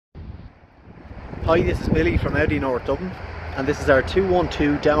Hi, this is Billy from Audi North Dublin, and this is our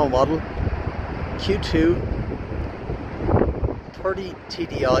 212 demo model Q2 30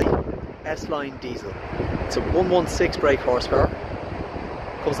 TDI S-Line diesel. It's a 116 brake horsepower,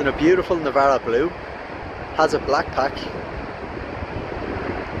 comes in a beautiful Navara blue, has a black pack,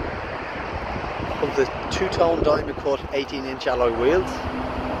 comes with two-tone diamond cut 18-inch alloy wheels.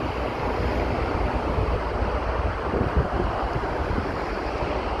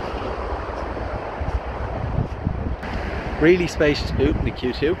 Really spacious boot in the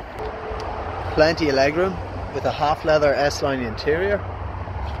Q2, plenty of legroom with a half leather S-Line interior,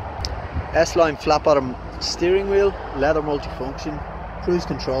 S-Line flat bottom steering wheel, leather multifunction, cruise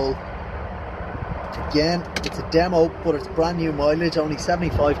control. Again, it's a demo, but it's brand new mileage, only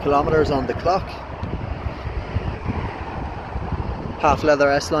 75 kilometers on the clock. Half leather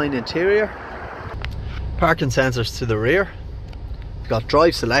S-Line interior, parking sensors to the rear, we've got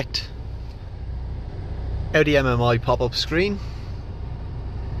drive select, Audi MMI pop-up screen.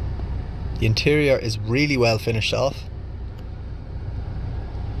 The interior is really well finished off.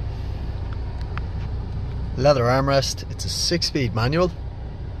 Leather armrest, it's a 6-speed manual.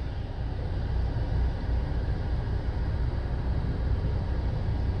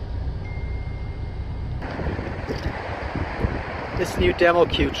 This new demo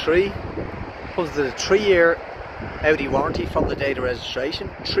Q3 comes with a 3-year Audi warranty from the date of registration,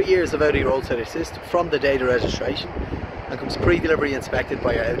 3 years of Audi roadside assist from the date of registration, and comes pre-delivery inspected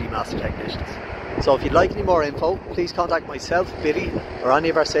by our Audi master technicians. So if you'd like any more info, please contact myself, Billy, or any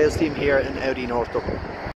of our sales team here in Audi North Dublin.